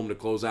 games at home to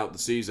close out the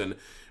season.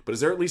 But is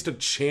there at least a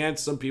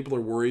chance some people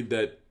are worried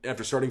that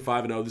after starting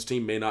 5-0, this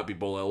team may not be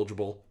bowl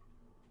eligible?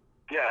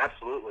 Yeah,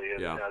 absolutely.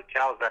 And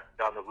Cal's back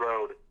on the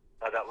road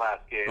that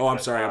last game. Oh, I'm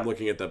sorry. I'm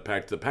looking at the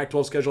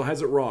Pac-12 schedule.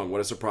 Has it wrong. What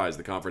a surprise.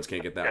 The conference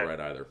can't get that right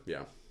either.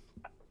 Yeah.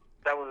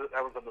 That was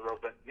on the road.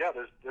 But, yeah,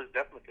 there's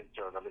definitely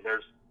concern.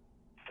 There's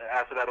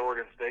after that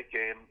Oregon State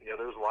game,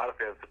 there was a lot of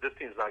fans that this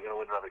team's not going to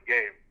win another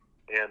game.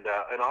 And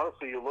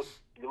honestly, you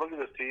look at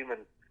this team,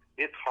 and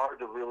it's hard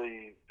to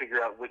really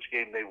figure out which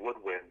game they would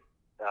win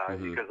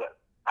because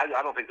I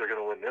don't think they're going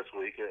to win this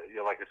week.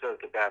 Like I said,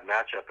 it's a bad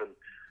matchup. And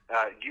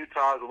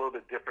Utah is a little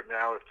bit different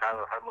now. If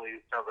Tyler Huntley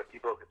sounds like he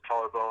broke his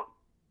collarbone,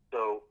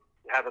 so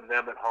having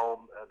them at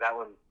home, I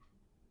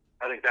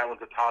think that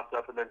one's a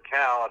toss-up. And then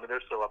Cal,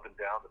 they're still up and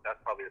down, but that's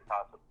probably a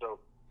toss-up.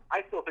 So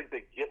I still think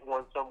they get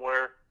one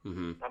somewhere.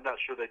 I'm not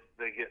sure they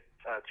get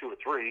 2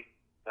 or 3.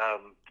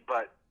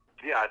 But,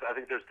 yeah, I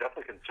think there's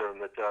definitely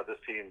concern that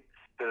this team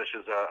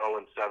finishes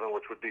 0-7,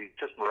 which would be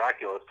just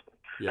miraculous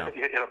in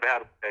a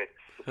bad way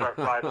to start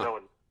 5-0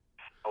 and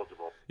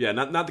eligible. Yeah,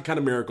 not the kind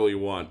of miracle you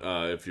want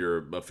if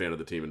you're a fan of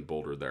the team in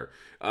Boulder there.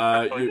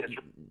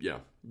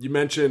 You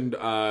mentioned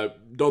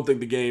don't think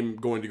the game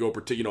going to go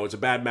it's a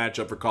bad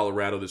matchup for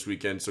Colorado this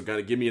weekend, so kind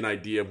of give me an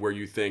idea of where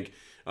you think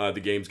the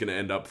game's going to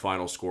end up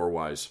final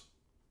score-wise.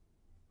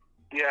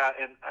 Yeah,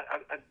 and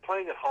I'm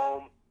playing at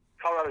home.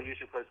 Colorado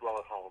usually plays well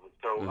at home, and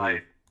so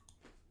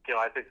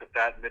I think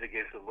that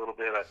mitigates it a little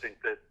bit. I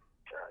think that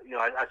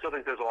I still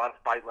think there's a lot of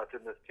fight left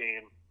in this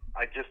team.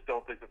 I just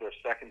don't think that their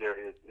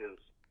secondary is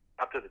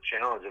up to the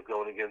challenge of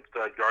going against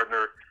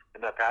Gardner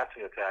in that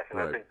passing attack, and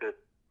right. I think that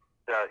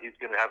he's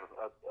going to have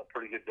a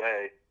pretty good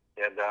day.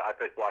 And I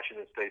think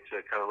Washington State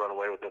to kind of run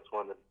away with this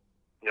one. And,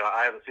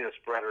 I haven't seen a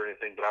spread or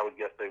anything, but I would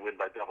guess they win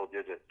by double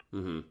digits.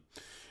 Mm-hmm.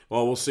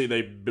 Well, we'll see.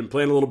 They've been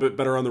playing a little bit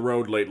better on the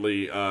road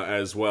lately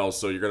as well.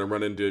 So you're going to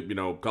run into,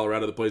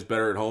 Colorado that plays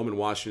better at home, and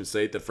Washington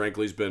State that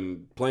frankly has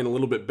been playing a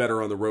little bit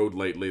better on the road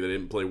lately. They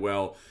didn't play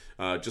well,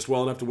 just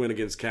well enough to win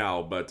against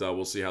Cal, but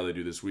we'll see how they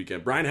do this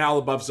weekend. Brian Howell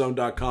of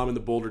Buffzone.com and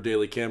the Boulder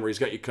Daily Camera. He's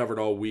got you covered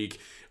all week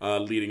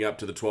leading up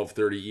to the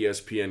 12:30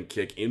 ESPN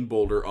kick in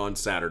Boulder on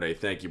Saturday.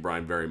 Thank you,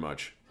 Brian, very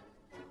much.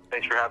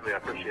 Thanks for having me. I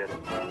appreciate it.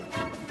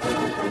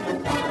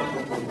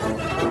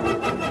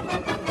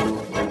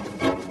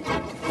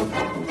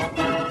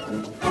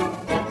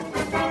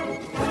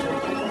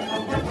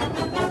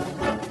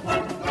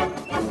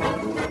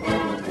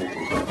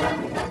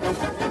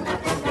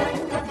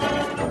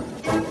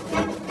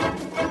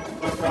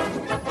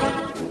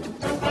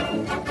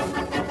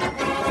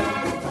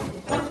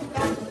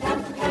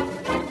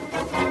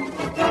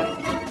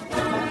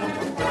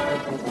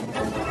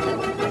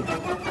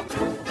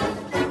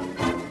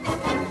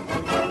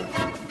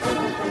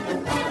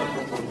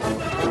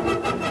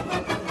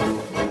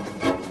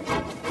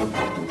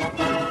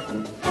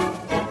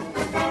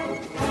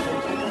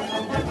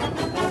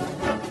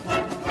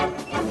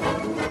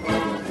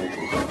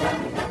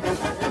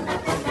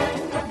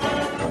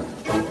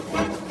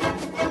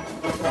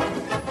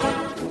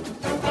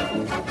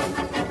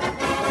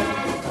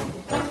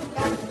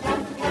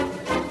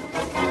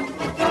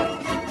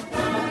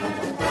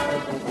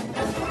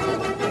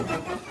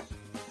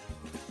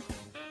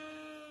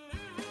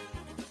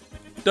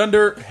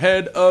 Dunder,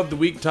 head of the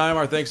week time.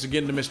 Our thanks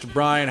again to Mr.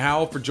 Brian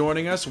Howell for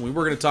joining us. And we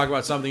were going to talk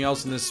about something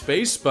else in this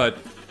space, but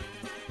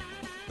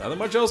not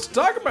much else to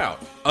talk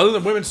about. Other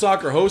than women's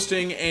soccer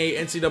hosting a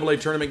NCAA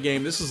tournament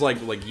game. This is like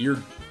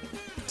year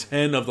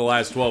 10 of the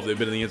last 12 they've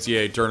been in the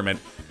NCAA tournament.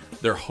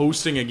 They're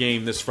hosting a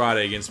game this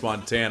Friday against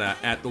Montana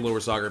at the Lower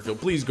Soccer Field.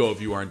 Please go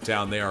if you are in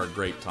town. They are a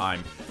great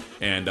time,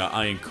 and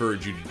I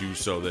encourage you to do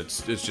so.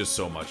 It's just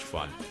so much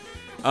fun.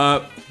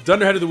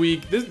 Dunder, head of the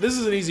week. This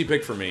is an easy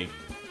pick for me.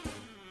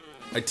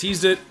 I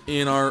teased it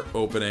in our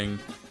opening,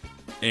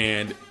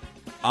 and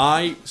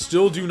I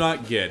still do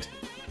not get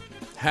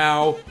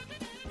how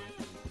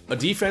a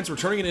defense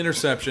returning an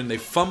interception, they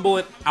fumble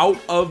it out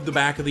of the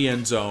back of the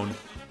end zone,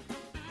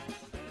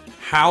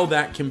 how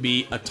that can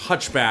be a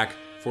touchback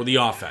for the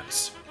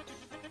offense.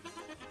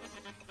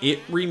 It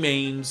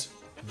remains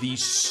the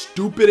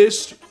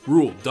stupidest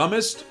rule,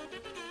 dumbest,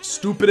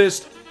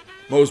 stupidest,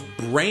 most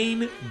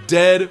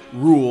brain-dead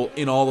rule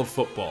in all of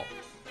football.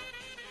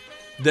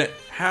 That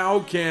how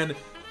can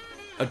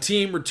a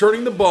team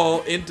returning the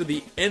ball into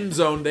the end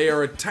zone they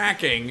are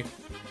attacking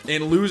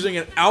and losing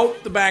it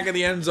out the back of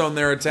the end zone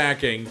they're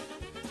attacking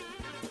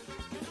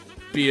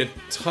be a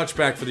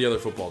touchback for the other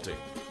football team?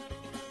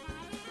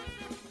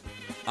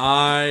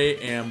 I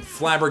am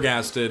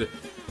flabbergasted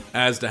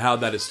as to how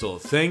that is still a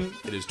thing.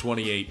 It is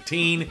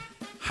 2018.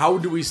 How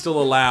do we still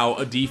allow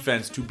a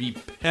defense to be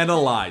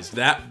penalized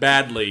that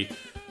badly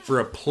for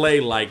a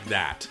play like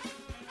that?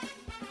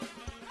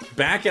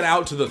 Back it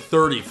out to the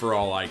 30 for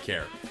all I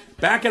care.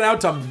 Back it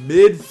out to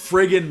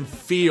mid-friggin'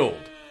 field.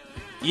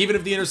 Even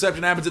if the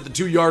interception happens at the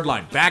 2-yard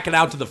line, back it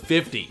out to the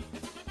 50.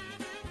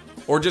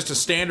 Or just a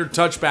standard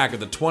touchback at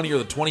the 20 or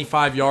the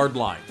 25-yard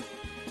line.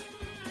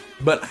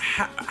 But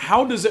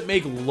how does it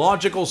make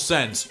logical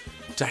sense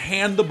to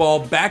hand the ball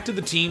back to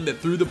the team that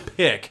threw the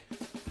pick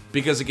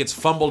because it gets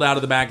fumbled out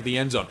of the back of the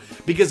end zone?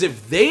 Because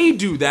if they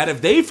do that,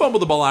 if they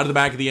fumble the ball out of the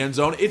back of the end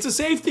zone, it's a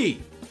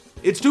safety.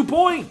 It's 2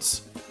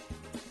 points.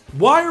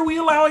 Why are we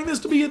allowing this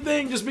to be a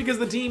thing just because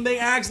the team they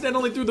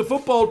accidentally threw the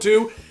football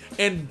to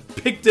and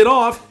picked it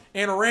off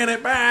and ran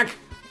it back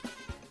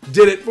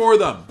did it for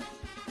them?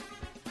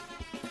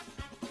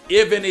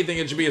 If anything,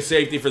 it should be a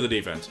safety for the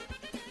defense.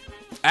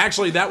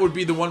 Actually, that would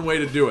be the one way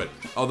to do it.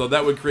 Although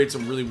that would create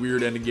some really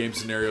weird ending game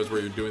scenarios where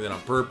you're doing that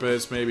on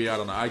purpose. Maybe, I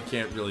don't know. I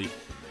can't really...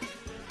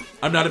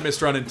 I'm not a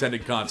Mr.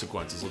 Unintended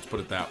Consequences, let's put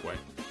it that way.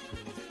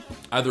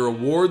 Either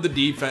award the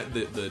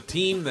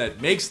team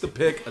that makes the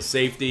pick a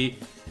safety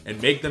and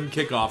make them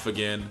kick off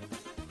again,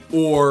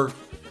 or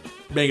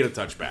make it a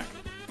touchback.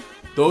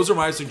 Those are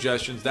my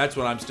suggestions. That's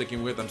what I'm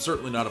sticking with. I'm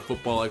certainly not a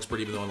football expert,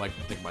 even though I like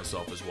to think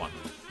myself as one.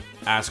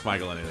 Ask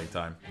Michael anything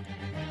time.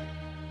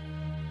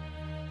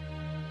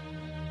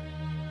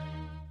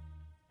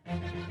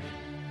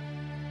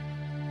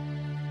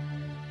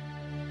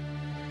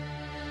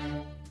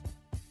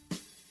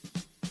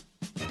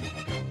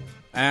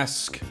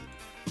 Ask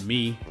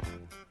me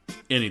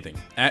anything.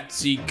 At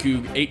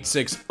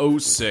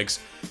CCoog8606.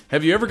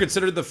 Have you ever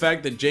considered the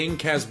fact that Jane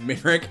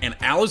Kasmerick and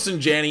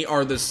Allison Janney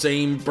are the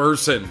same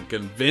person?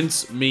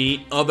 Convince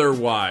me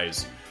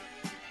otherwise.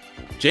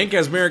 Jane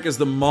Kasmerick is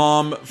the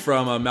mom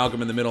from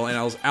Malcolm in the Middle,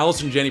 and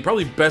Allison Janney,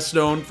 probably best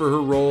known for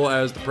her role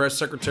as the press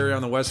secretary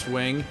on the West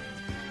Wing.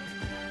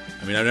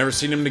 I mean, I've never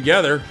seen them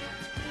together.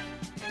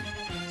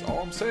 That's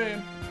all I'm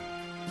saying.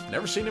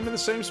 Never seen them in the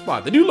same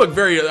spot. They do look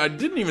I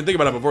didn't even think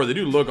about it before. They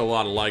do look a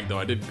lot alike, though.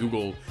 I did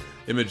Google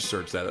image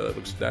search that.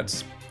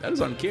 That is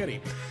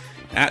uncanny.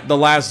 At the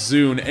last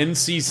Zune,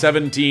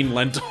 NC-17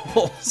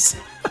 lentils.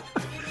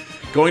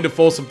 Going to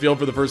Folsom Field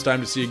for the first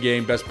time to see a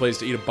game. Best place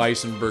to eat a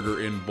bison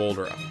burger in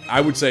Boulder.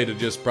 I would say to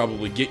just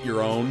probably get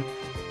your own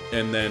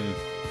and then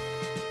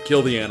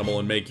kill the animal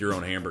and make your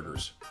own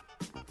hamburgers.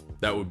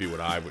 That would be what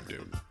I would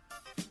do.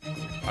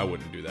 I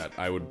wouldn't do that.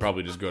 I would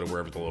probably just go to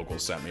wherever the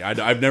locals sent me.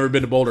 I've never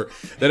been to Boulder.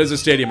 That is a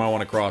stadium I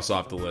want to cross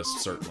off the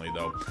list, certainly,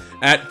 though.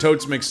 At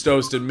Totes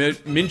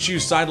McStoasted,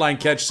 Minshew's sideline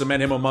catch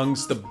cement him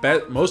amongst the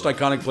most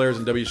iconic players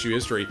in WSU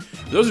history.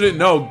 For those who didn't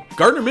know,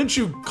 Gardner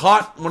Minshew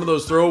caught one of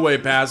those throwaway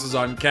passes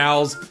on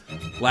Cal's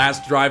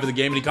last drive of the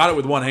game, and he caught it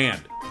with one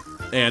hand.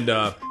 And,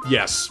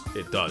 yes,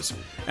 it does.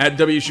 At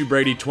WSU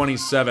Brady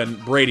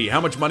 27, Brady,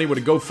 how much money would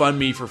a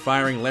GoFundMe for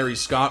firing Larry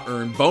Scott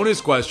earn? Bonus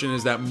question,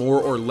 is that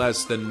more or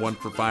less than one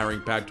for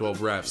firing Pac-12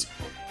 refs?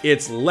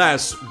 It's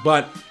less,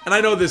 but, and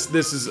I know this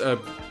is a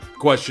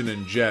question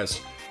in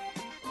jest.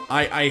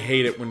 I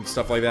hate it when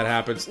stuff like that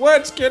happens.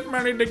 Let's get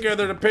money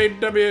together to pay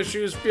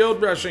WSU's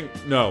field rushing.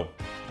 No,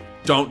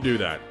 don't do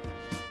that.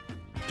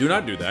 Do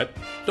not do that.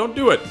 Don't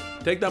do it.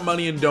 Take that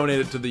money and donate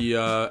it to the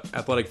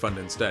athletic fund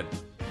instead.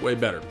 Way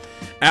better.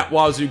 At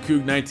Wazoo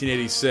Coug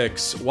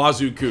 1986,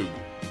 Wazoo Coug.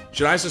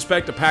 Should I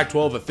suspect a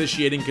Pac-12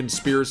 officiating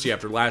conspiracy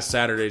after last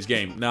Saturday's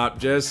game? Not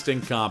just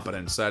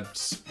incompetence.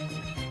 That's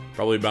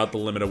probably about the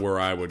limit of where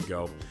I would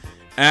go.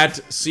 At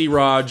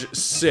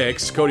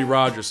CRodge6, Cody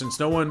Rogers. Since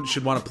no one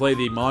should want to play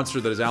the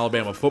monster that is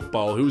Alabama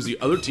football, who's the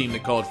other team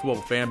that college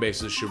football fan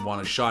bases should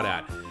want a shot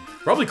at?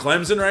 Probably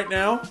Clemson right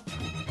now.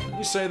 Can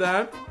you say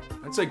that?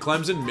 I'd say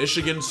Clemson,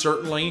 Michigan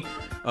certainly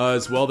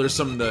as well. There's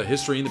some of the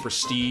history and the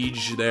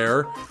prestige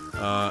there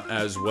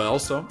as well.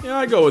 So yeah,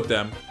 I go with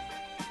them.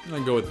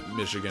 I go with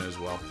Michigan as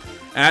well.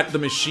 At the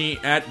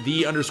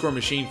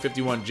 _machine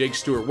 51, Jake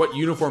Stewart. What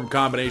uniform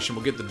combination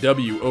will get the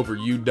W over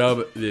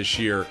UW this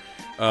year?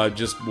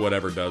 Just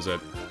whatever does it.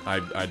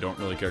 I don't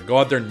really care. Go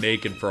out there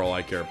naked for all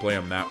I care. Play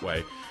them that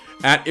way.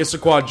 At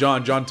Issaquah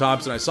John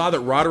Thompson. I saw that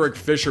Roderick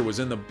Fisher was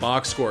in the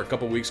box score a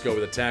couple weeks ago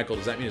with a tackle.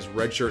 Does that mean his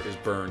red shirt is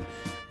burned?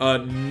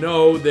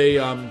 No, they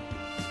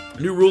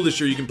new rule this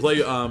year. You can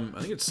play. I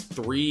think it's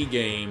 3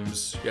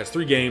 games. Yeah, it's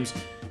 3 games,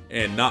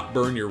 and not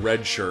burn your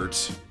red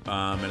shirt.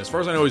 And as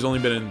far as I know, he's only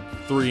been in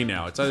 3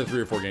 now. It's either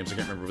 3 or 4 games. I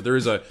can't remember. But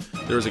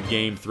there is a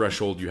game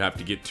threshold you have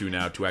to get to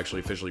now to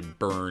actually officially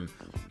burn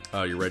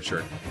your red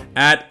shirt.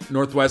 At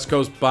Northwest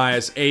Coast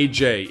Bias,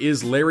 AJ,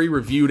 is Larry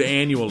reviewed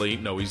annually?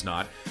 No, he's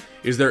not.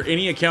 Is there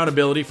any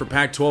accountability for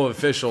Pac-12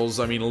 officials?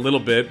 I mean, a little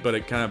bit, but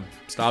it kind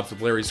of stops with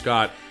Larry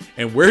Scott.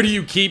 And where do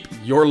you keep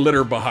your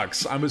litter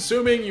box? I'm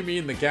assuming you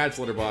mean the cat's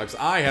litter box.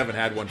 I haven't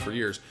had one for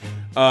years.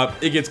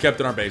 It gets kept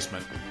in our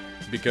basement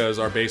because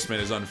our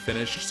basement is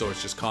unfinished, so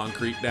it's just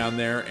concrete down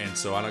there. And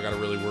so I don't got to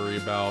really worry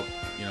about,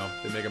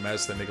 they make a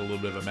mess. They make a little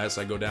bit of a mess.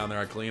 I go down there,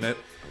 I clean it,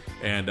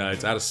 and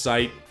it's out of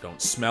sight. Don't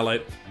smell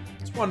it.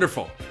 It's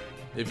wonderful.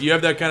 If you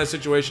have that kind of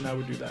situation, I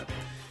would do that.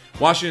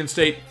 Washington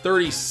State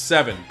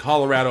 37,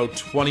 Colorado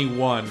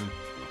 21. I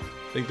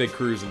think they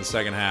cruise in the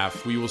second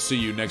half. We will see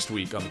you next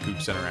week on the Coug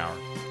Center Hour.